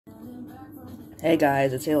Hey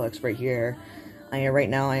guys, it's Alex right here. Right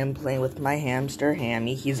now I am playing with my hamster,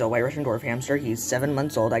 Hammy. He's a white Russian dwarf hamster. He's 7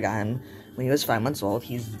 months old. I got him when he was 5 months old.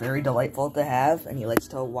 He's very delightful to have, and he likes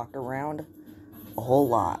to walk around a whole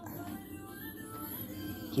lot.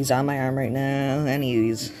 He's on my arm right now, and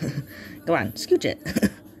he's... Come on, scooch it.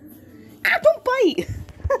 Ah, don't bite!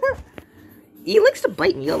 He likes to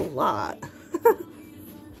bite me a lot.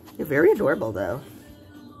 You're very adorable, though.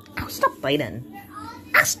 Ow, stop biting.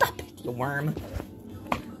 Ah, stop it, you worm.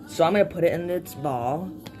 So I'm going to put it in its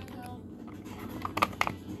ball.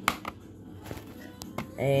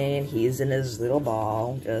 And he's in his little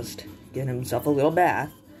ball, just getting himself a little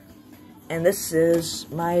bath. And this is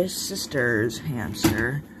my sister's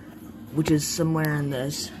hamster, which is somewhere in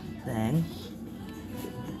this thing.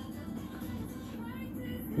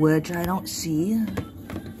 Which I don't see.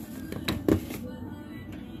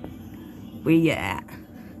 Where you at?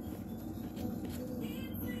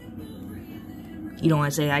 You don't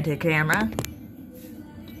want to say hi to the camera?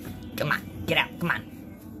 Come on, get out, come on.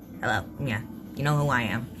 Hello, yeah, you know who I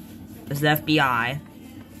am. This is the FBI.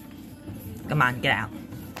 Come on, get out.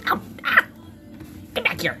 Ow, ah! Get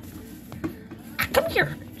back here. Ah, come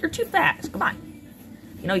here, you're too fast, come on.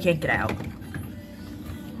 You know you can't get out.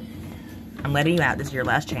 I'm letting you out, this is your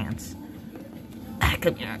last chance. Ah,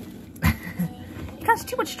 come here. You cause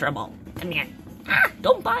too much trouble. Come here. Ah,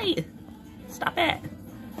 don't bite. Stop it.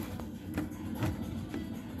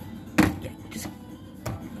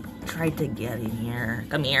 Tried to get in here.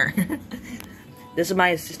 Come here. This is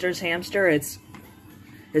my sister's hamster.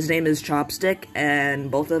 His name is Chopstick, and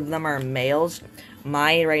both of them are males.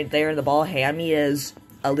 My right there, the ball Hammy, is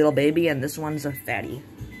a little baby, and this one's a fatty.